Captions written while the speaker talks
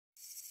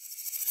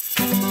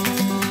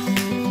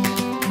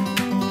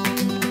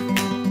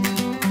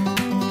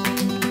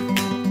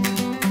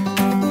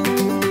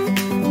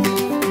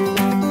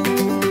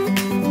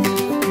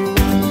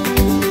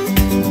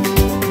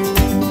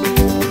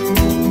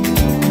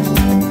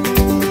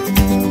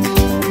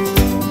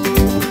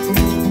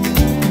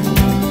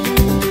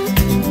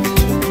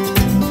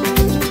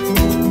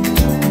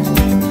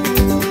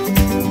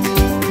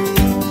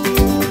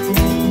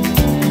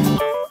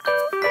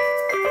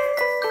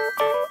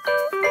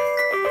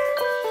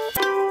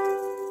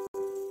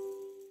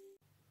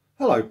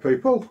Hello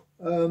people,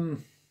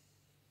 long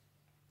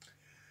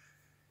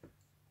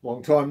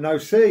time no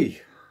see.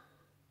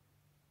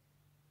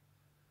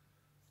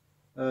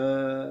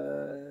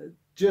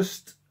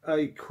 Just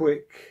a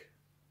quick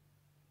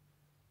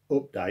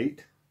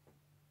update.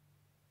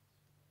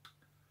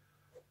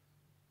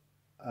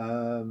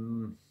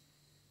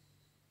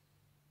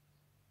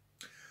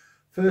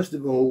 First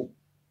of all,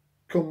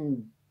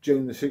 come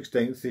June the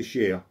 16th this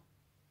year,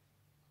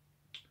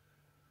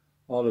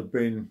 I'll have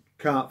been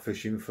carp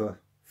fishing for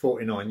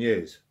 49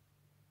 years,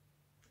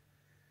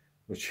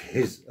 which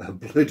is a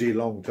bloody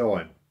long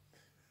time.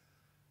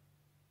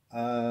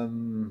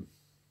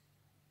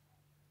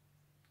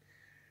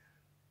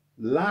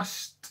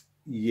 Last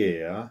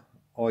year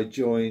I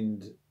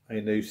joined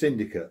a new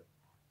syndicate.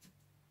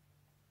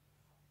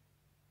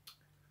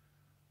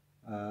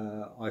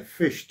 I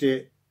fished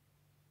it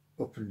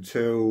up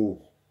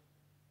until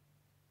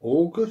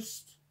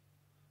August,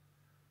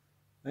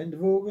 end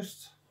of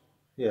August,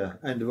 yeah,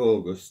 end of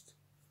August.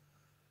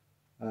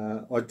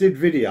 I did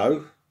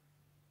video,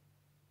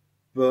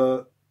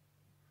 but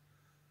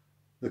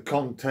the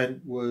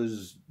content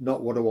was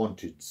not what I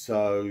wanted,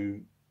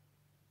 so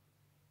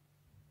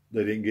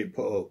they didn't get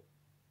put up.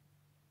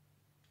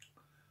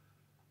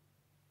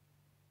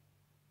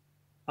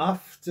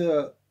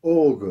 After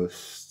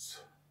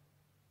August,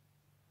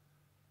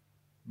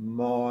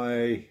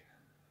 my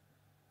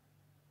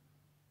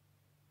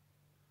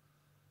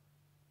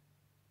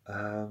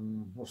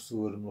what's the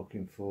word I'm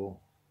looking for?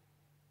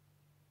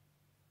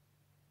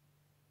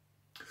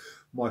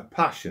 My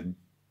passion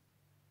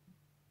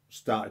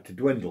started to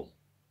dwindle.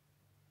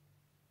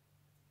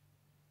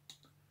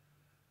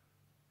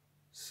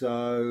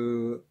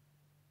 So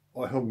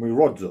I hung my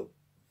rods up.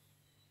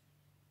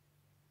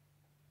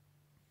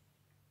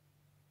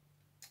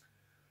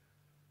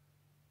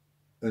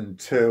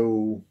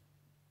 Until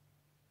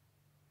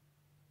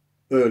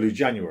early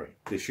January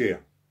this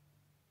year,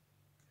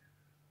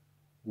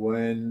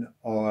 when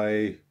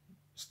I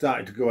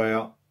started to go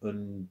out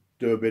and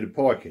do a bit of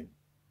piking,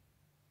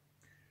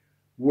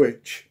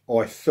 which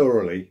I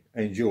thoroughly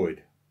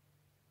enjoyed.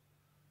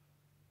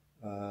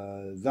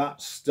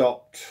 That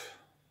stopped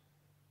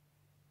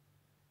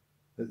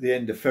at the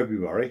end of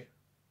February,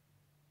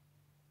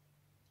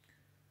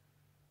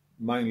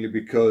 mainly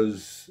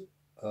because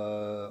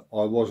I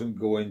wasn't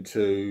going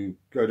to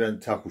go down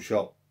the tackle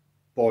shop,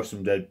 buy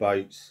some dead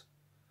baits,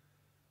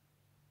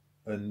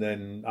 and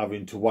then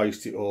having to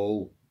waste it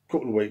all a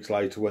couple of weeks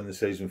later when the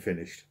season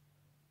finished.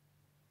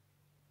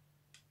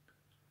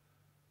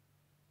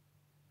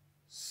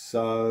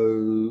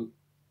 So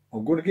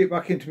I'm going to get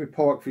back into my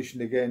pike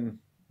fishing again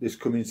this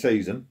coming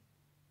season.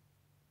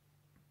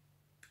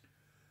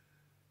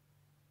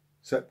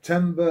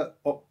 September,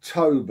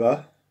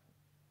 October,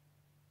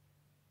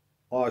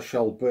 I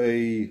shall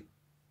be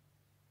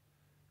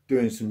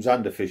doing some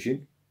zander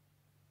fishing,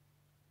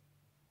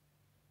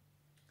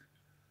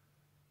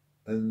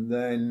 and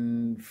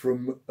then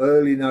from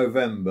early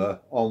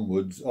November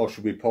onwards I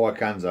shall be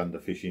pike and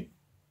zander fishing.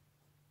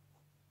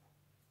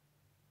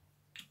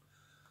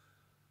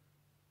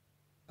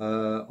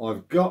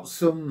 I've got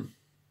some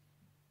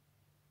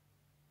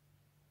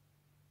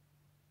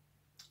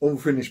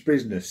unfinished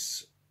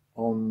business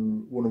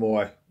on one of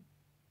my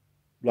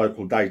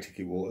local day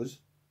ticket waters.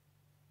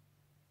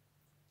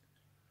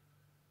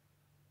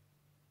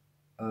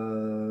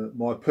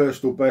 My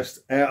personal best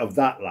out of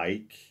that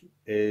lake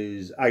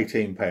is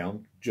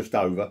 £18, just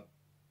over.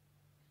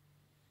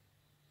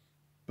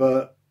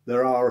 But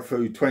there are a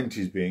few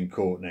 20s being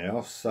caught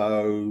now,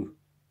 so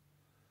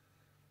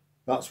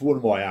that's one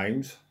of my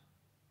aims,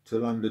 to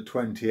land a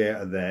 20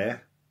 out of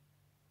there.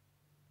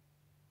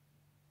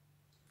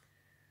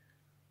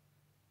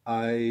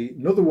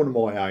 Another one of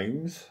my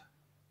aims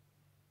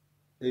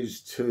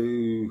is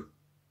to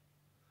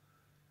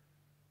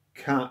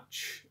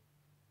catch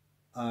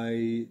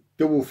a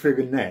double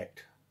figure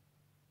net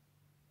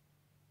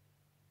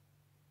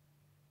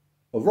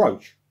of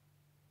roach.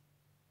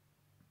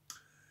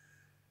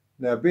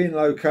 Now, being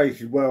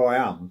located where I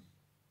am,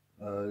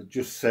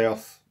 just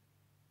north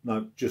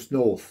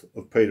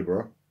of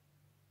Peterborough,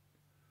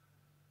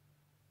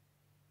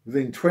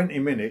 within 20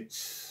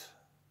 minutes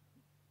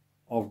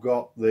I've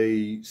got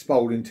the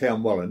Spalding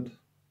Town Welland,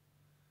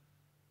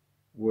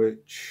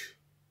 which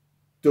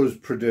does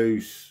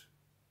produce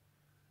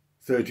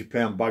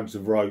 £30 bags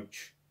of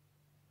roach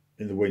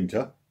in the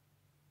winter.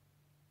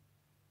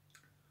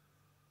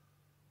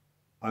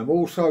 I'm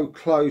also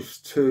close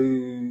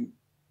to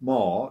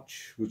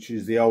March, which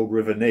is the old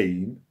River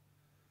Nene,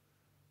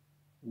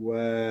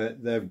 where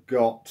they've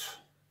got,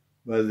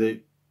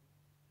 even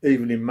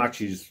in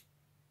matches,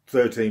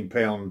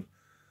 £13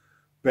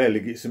 barely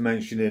gets a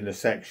mention in a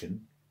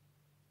section.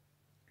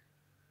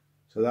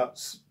 So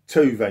that's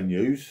two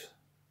venues.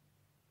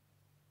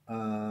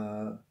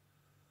 I've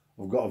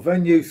got a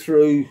venue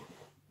through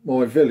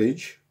my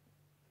village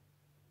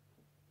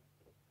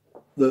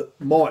that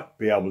might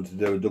be able to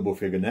do a double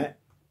figure net.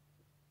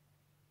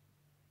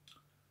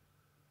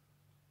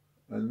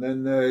 And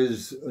then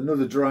there's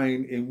another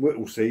drain in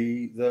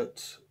Whittlesea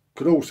that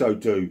could also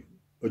do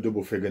a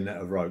double figure net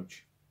of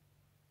roach.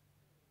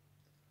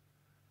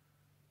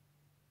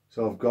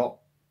 So I've got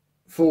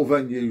 4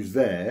 venues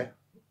there.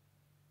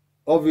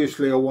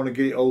 Obviously I want to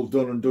get it all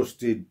done and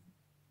dusted,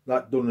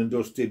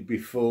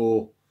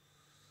 before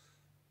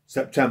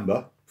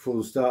September, before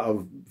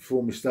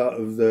my start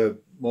of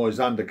my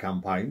Zander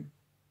campaign.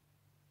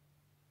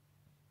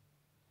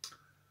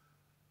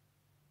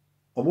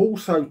 I'm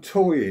also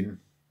toying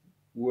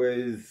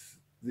with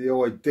the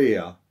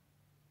idea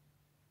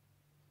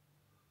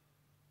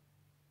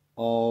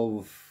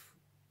of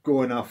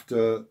going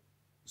after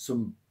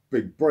some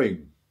big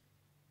bream.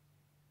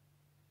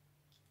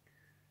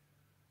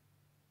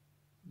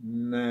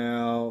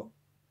 Now,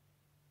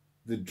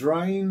 the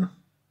drain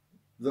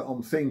that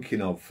I'm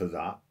thinking of for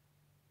that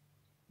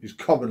is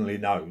commonly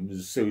known as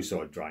a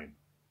suicide drain.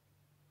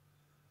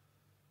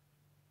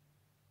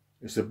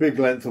 It's a big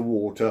length of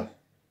water,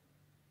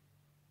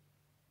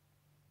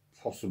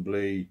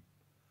 possibly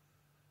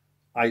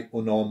 8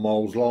 or 9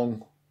 miles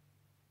long,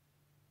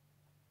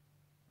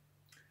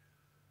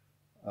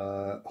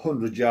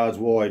 100 yards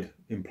wide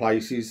in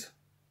places,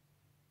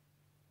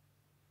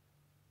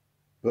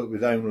 but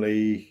with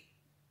only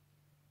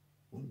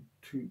 1,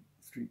 2,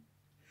 3,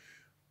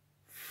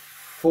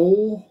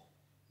 4.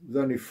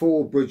 There's only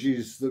 4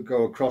 bridges that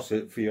go across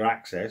it for your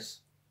access.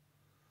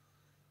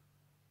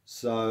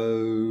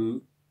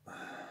 So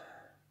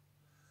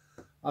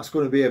that's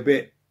going to be a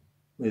bit,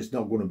 it's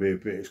not going to be a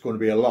bit, it's going to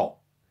be a lot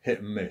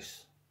hit and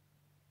miss.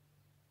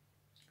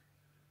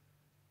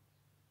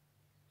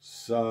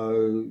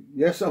 So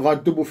yes, I've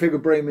had double figure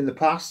bream in the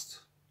past,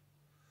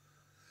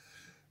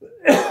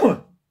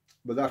 but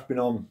that's been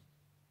on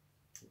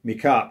my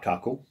carp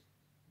tackle.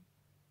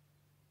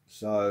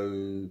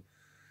 So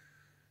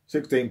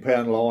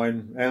 16-pound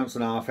line, ounce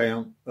and a half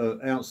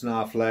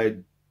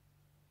lead,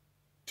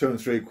 2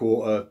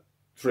 3/4,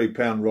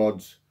 3-pound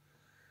rods.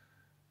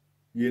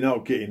 You're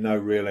not getting no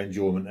real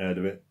enjoyment out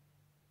of it.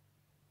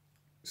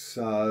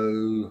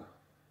 So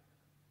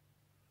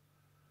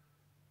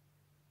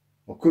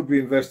I could be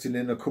investing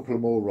in a couple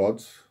of more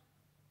rods,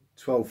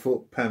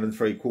 12-foot, 1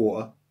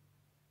 3/4,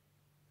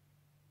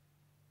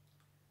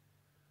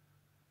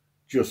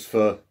 just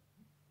for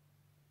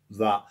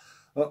that.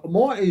 I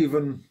might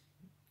even,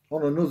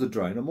 on another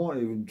drain, I might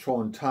even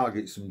try and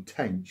target some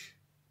tench.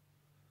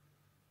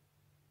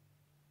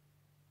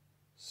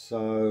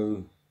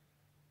 So,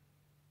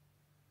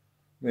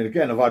 I mean,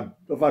 again,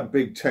 I've had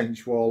big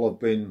tench while I've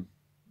been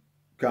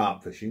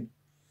carp fishing,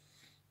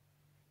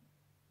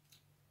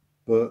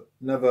 but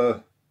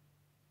never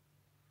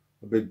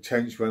a big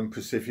tench when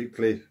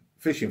specifically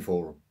fishing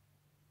for them.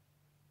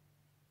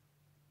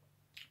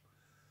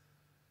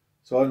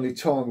 So only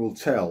time will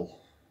tell.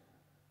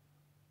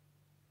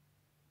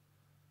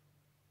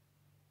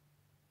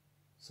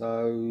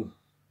 So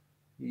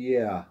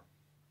yeah,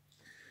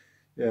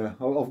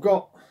 I've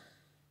got,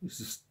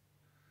 it's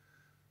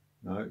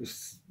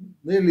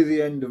nearly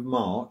the end of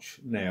March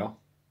now,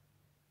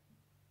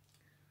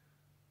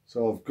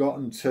 so I've got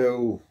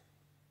until,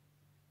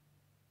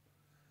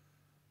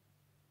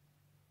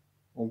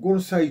 I'm going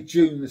to say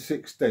June the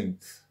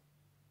 16th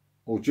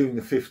or June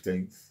the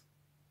 15th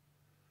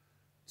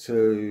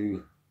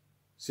to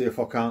see if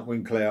I can't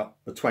winkle out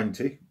a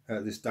 20 out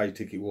of this day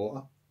ticket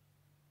water.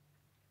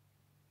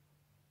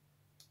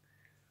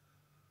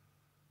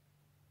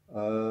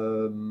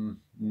 And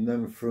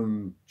then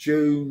from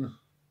June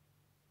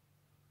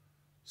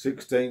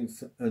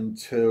 16th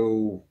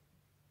until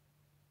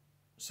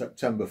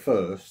September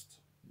 1st,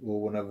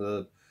 or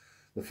whenever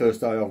the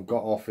first day I've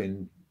got off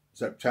in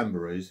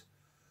September is,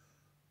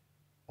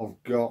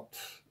 I've got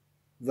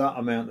that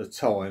amount of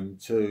time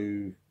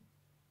to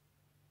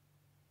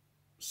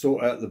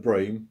sort out the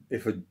bream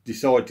if I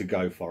decide to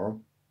go for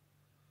them.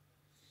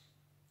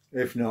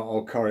 If not,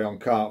 I'll carry on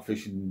carp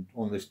fishing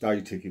on this day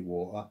ticket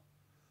water,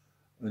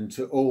 and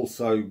to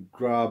also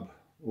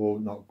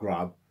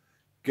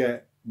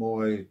get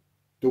my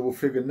double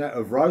figure net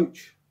of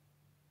roach.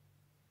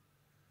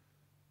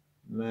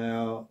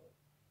 Now,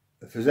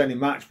 if there's any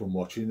matchman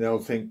watching, they'll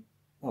think,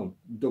 oh,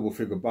 double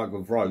figure bag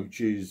of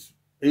roach is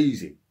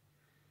easy.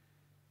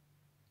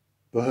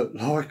 But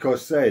like I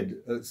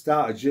said, at the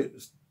start of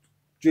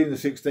June the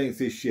 16th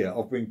this year,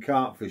 I've been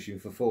carp fishing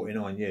for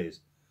 49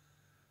 years.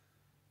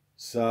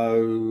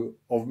 So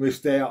I've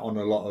missed out on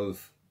a lot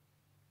of,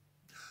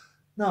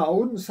 no, I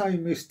wouldn't say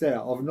missed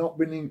out, I've not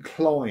been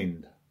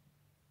inclined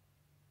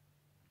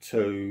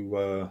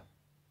to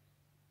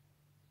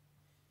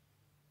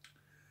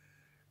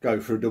go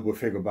for a double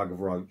figure bag of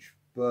roach.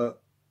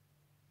 But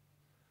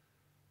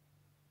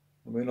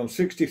I mean, I'm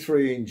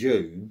 63 in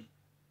June,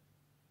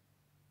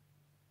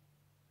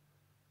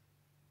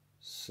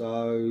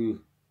 so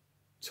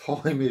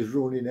time is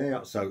running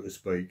out, so to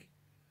speak.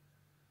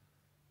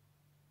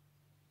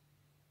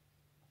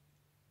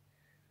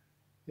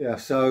 Yeah,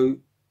 so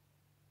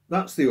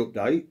that's the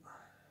update.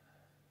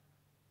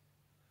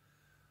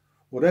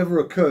 Whatever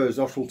occurs,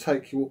 I shall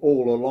take you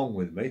all along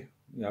with me,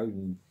 you know,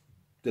 and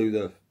do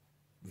the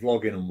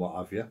vlogging and what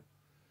have you.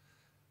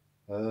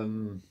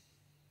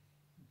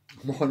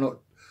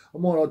 I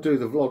might not do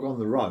the vlog on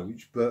the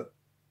roach, but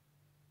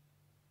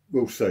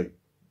we'll see.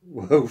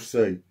 We'll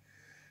see.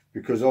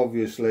 Because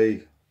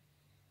obviously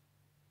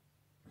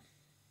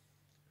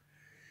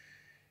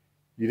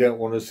you don't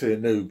want to see a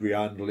newbie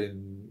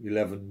handling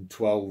 11,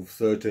 12,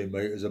 13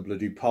 metres of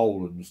bloody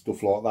pole and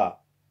stuff like that.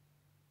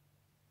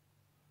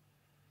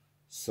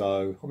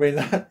 So, I mean,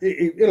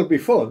 it'll be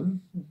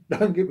fun.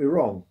 Don't get me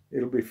wrong.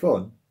 It'll be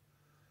fun.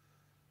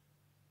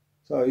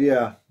 So,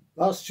 yeah,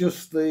 that's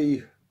just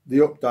the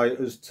update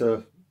as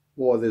to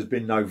why there's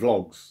been no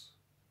vlogs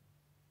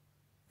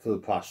for the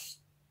past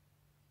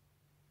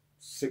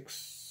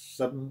 6,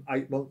 7,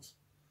 8 months.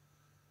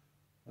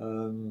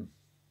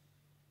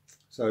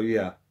 So,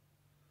 yeah.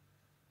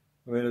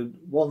 I mean,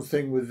 one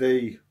thing with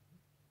that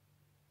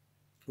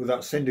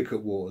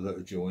syndicate water that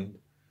I joined,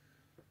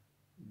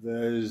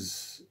 there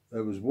was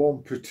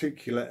one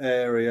particular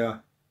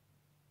area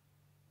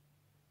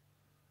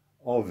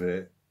of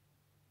it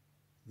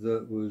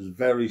that was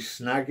very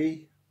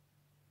snaggy,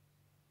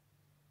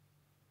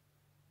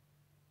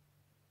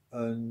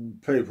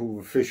 and people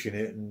were fishing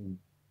it and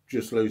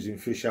just losing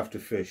fish after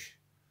fish.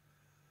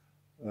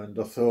 And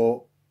I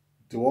thought,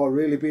 do I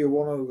really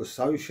want to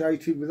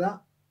associated with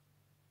that?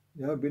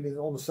 You know, been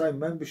on the same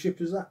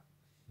membership as that?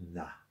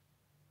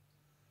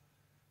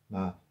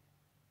 Nah.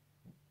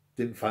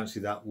 Didn't fancy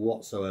that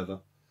whatsoever.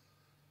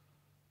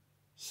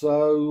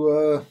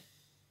 So,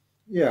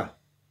 yeah,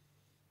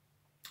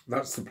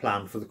 that's the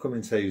plan for the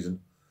coming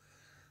season.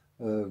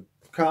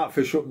 Can't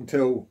fish up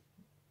until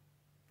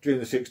June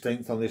the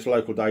 16th on this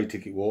local day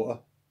ticket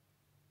water,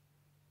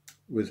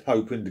 with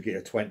hoping to get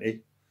a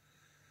 20.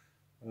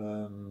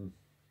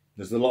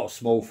 There's a lot of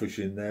small fish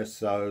in there,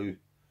 so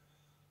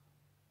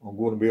I'm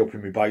going to be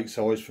upping my bait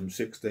size from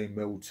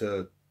 16mm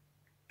to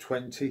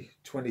 20,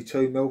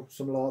 22mm,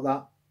 something like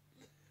that.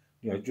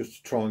 You know, just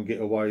to try and get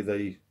away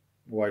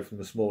from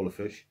the smaller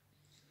fish.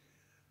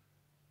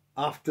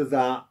 After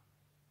that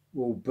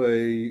will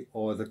be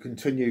either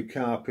continue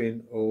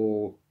carping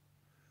or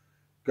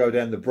go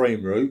down the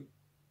bream route.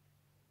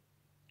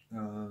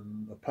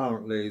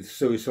 Apparently, the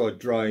Suicide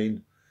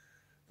Drain,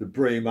 the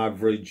bream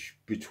average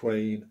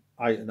between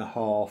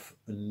 8.5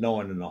 and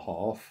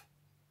 9.5.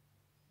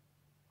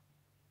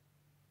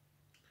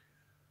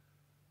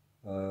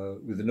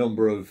 With a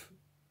number of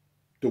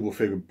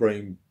double-figure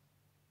bream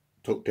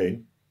tucked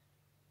in.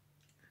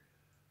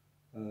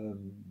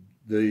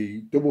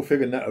 The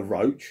double-figure net of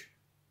roach.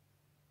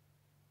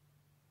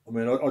 I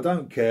mean, I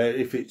don't care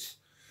if it's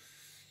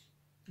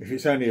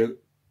only a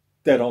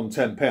dead on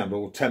 £10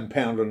 or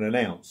 £10 and an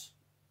ounce.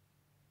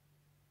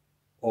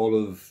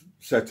 I'll have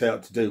set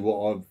out to do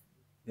what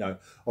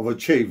I've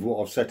achieved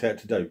what I've set out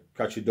to do: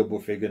 catch a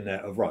double-figure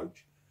net of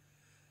roach.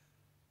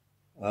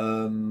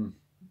 And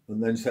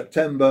then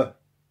September,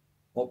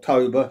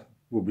 October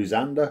will be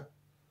zander,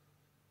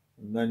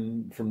 and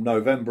then from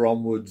November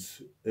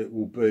onwards it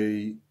will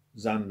be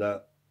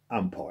zander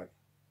and pike,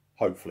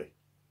 hopefully.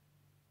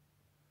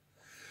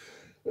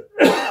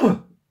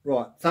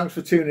 Right, thanks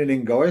for tuning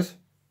in, guys,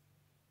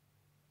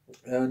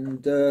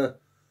 and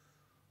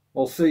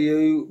I'll see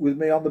you with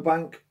me on the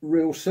bank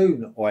real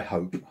soon, I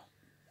hope.